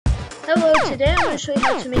Hello, today I'm going to show you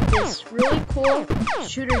how to make this really cool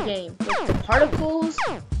shooter game with the particles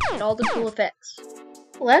and all the cool effects.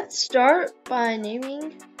 Let's start by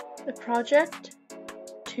naming the project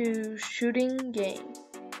to shooting game.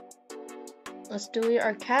 Let's delete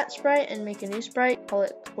our cat sprite and make a new sprite, call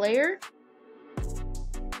it player.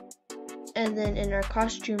 And then in our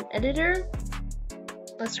costume editor,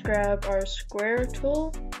 let's grab our square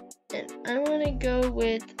tool, and I'm going to go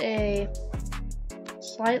with a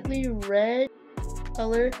slightly red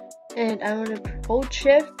color, and I'm going to hold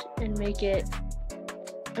shift and make it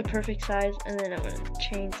a perfect size, and then I'm going to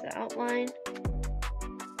change the outline.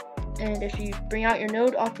 And if you bring out your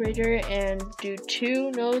node operator and do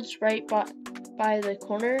 2 nodes right by the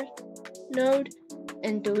corner node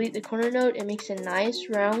and delete the corner node, it makes a nice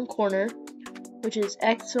round corner, which is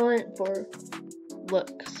excellent for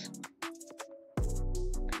looks.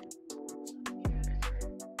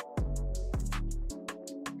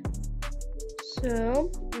 So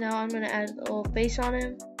now I'm going to add a little face on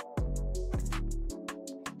him.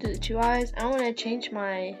 Do the 2 eyes. I want to change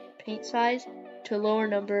my paint size to a lower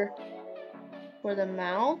number for the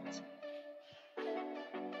mouth.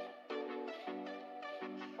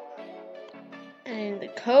 And in the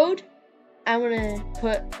code, I'm going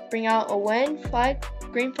to bring out a when flag,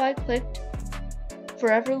 green flag clicked,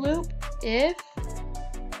 forever loop, if,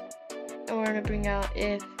 and we're going to bring out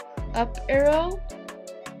if up arrow,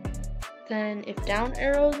 then if down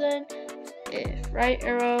arrow, then if right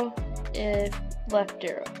arrow, if left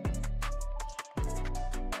arrow.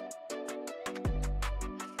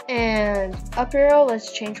 And up arrow,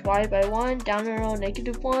 let's change y by 1, down arrow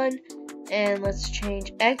 -1, and let's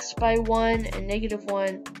change x by 1 and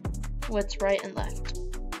 -1 what's right and left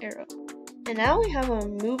arrow. And now we have a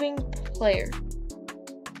moving player.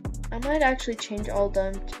 I might actually change all of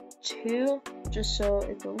them to 2 just so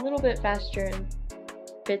it's a little bit faster and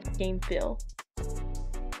fits game feel.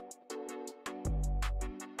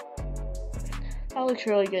 That looks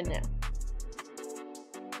really good now.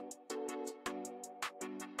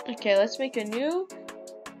 Okay, let's make a new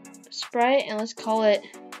sprite and let's call it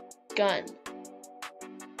gun.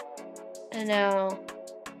 And now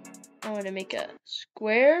I'm going to make a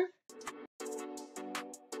square,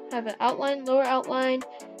 have an outline, lower outline,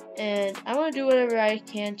 and I'm going to do whatever I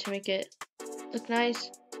can to make it look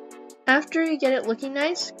nice. After you get it looking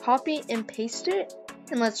nice, copy and paste it,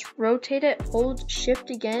 and let's rotate it, hold shift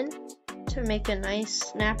again to make a nice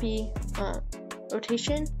snappy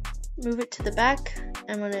rotation. Move it to the back.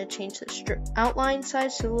 I'm going to change the outline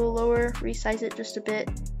size to a little lower, resize it just a bit,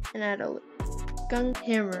 and add a gun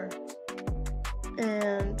hammer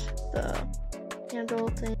and the handle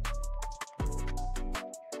thing.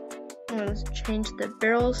 I'm going to change the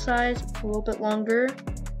barrel size a little bit longer.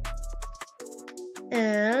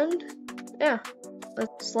 And yeah,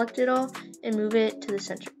 let's select it all and move it to the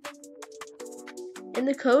center. In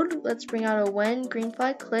the code, let's bring out a when green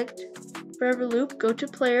flag clicked, forever loop, go to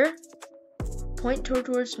player, point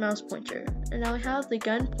towards mouse pointer. And now we have the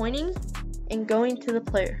gun pointing and going to the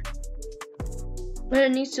player. But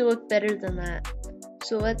it needs to look better than that.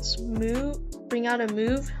 So let's bring out a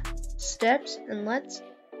move steps, and let's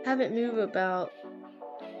have it move about,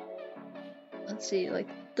 let's see, like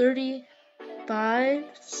 35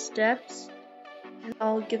 steps, and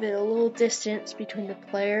I'll give it a little distance between the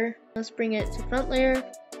player. Let's bring it to front layer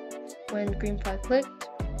when green flag clicked.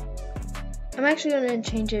 I'm actually going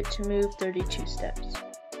to change it to move 32 steps.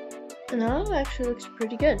 And now it actually looks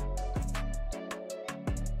pretty good.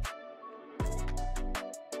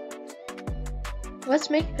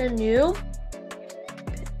 Let's make a new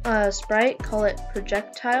sprite, call it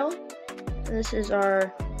Projectile. And this is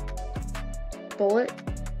our bullet.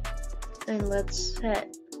 And let's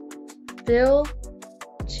set fill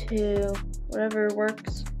to whatever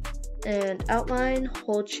works, and outline,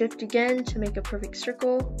 hold shift again to make a perfect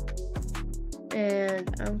circle,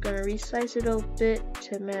 and I'm going to resize it a bit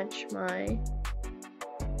to match my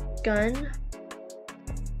gun.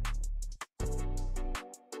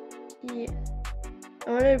 Yeah, I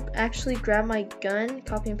want to actually grab my gun,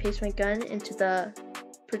 copy and paste my gun into the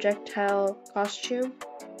projectile costume,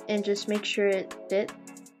 and just make sure it fits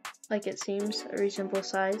like it seems a reasonable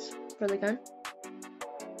size for the gun.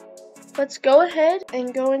 Let's go ahead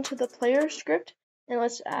and go into the player script, and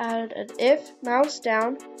let's add an if mouse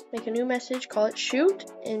down, make a new message, call it shoot.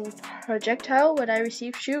 In projectile, when I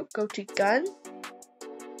receive shoot, go to gun,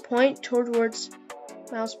 point towards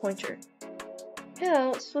mouse pointer. Yeah,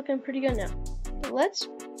 it's looking pretty good now. Let's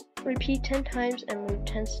repeat 10 times and move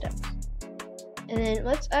 10 steps. And then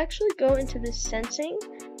let's actually go into the sensing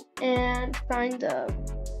and find the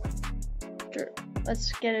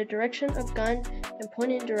let's get a direction of gun and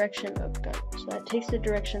point in direction of gun. So that takes the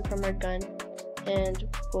direction from our gun and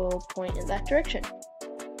will point in that direction.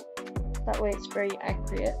 That way it's very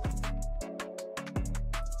accurate.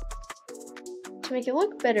 To make it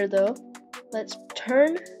look better though, let's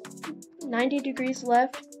turn 90 degrees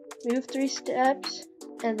left, move 3 steps,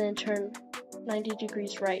 and then turn 90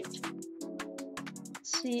 degrees right.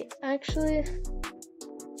 See, actually,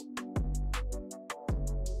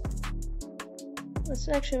 let's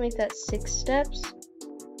actually make that 6 steps,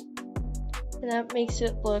 and that makes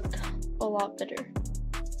it look a lot better.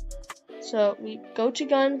 So we go to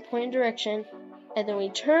gun, point in direction, and then we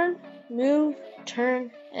turn, move,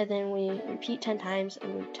 turn, and then we repeat 10 times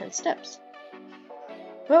and move 10 steps.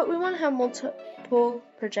 But we want to have multiple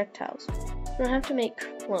projectiles. We don't have to make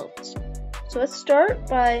clones. So let's start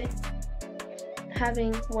by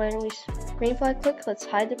having, when we green flag click, let's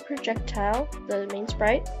hide the projectile, the main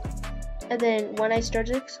sprite. And then when I start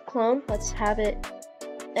a clone, let's have it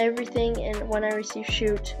everything and when I receive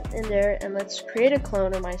shoot in there, and let's create a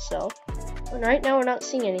clone of myself. And right now we're not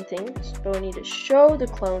seeing anything, but we need to show the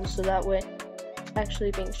clone so that way it's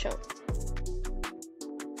actually being shown.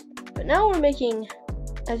 But now we're making,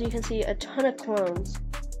 as you can see, a ton of clones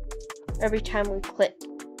every time we click.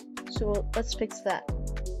 So let's fix that.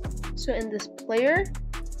 So in this player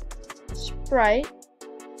sprite,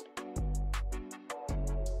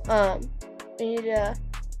 we need to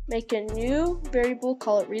make a new variable,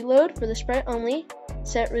 call it reload for the sprite only.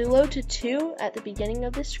 Set reload to 2 at the beginning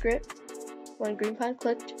of the script when green flag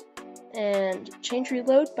clicked, and change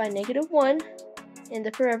reload by -1 in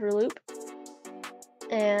the forever loop,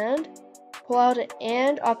 and pull out an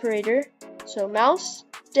AND operator. So mouse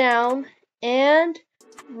down and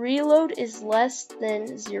reload is less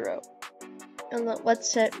than 0. And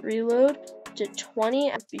let's set reload to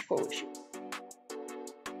 20 before we shoot.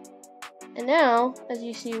 And now, as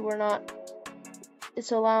you see,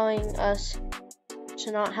 it's allowing us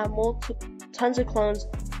to not have tons of clones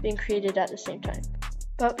being created at the same time.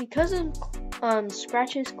 But because of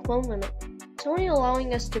Scratch's clone limit, it's only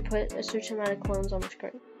allowing us to put a certain amount of clones on the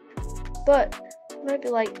screen. But you might be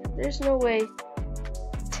like, there's no way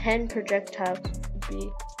 10 projectiles would be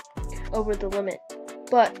over the limit.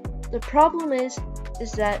 But the problem is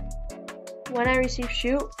that when I receive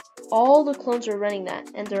shoot, all the clones are running that,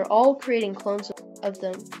 and they're all creating clones of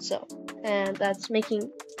themselves, and that's making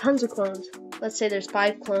tons of clones. Let's say there's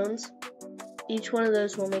 5 clones. Each one of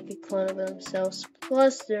those will make a clone of themselves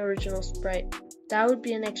plus the original sprite. That would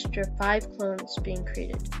be an extra 5 clones being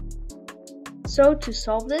created. So to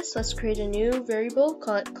solve this, let's create a new variable,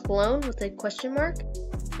 call it clone with a question mark,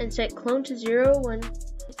 and set clone to 0 when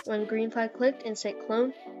green flag clicked, and set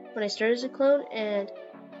clone when I start as a clone, and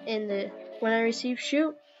when I receive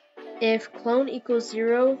shoot, if clone equals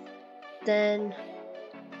 0, then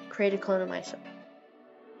create a clone of myself.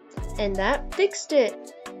 And that fixed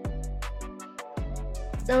it.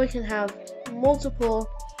 Now we can have multiple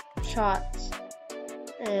shots,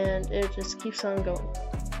 and it just keeps on going.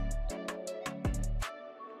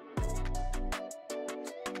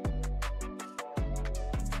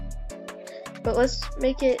 But let's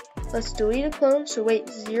delete a clone, so wait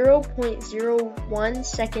 0.01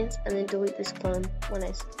 seconds and then delete this clone when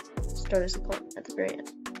I start as a clone at the very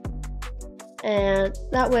end. And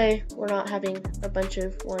that way we're not having a bunch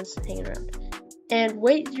of ones hanging around. And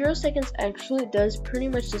wait 0 seconds actually does pretty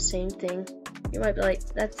much the same thing. You might be like,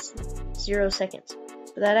 that's 0 seconds.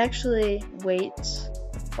 But that actually waits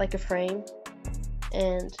like a frame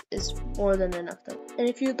and is more than enough though. And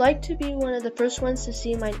if you'd like to be one of the first ones to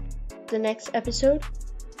see the next episode,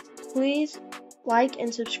 please like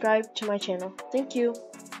and subscribe to my channel. Thank you.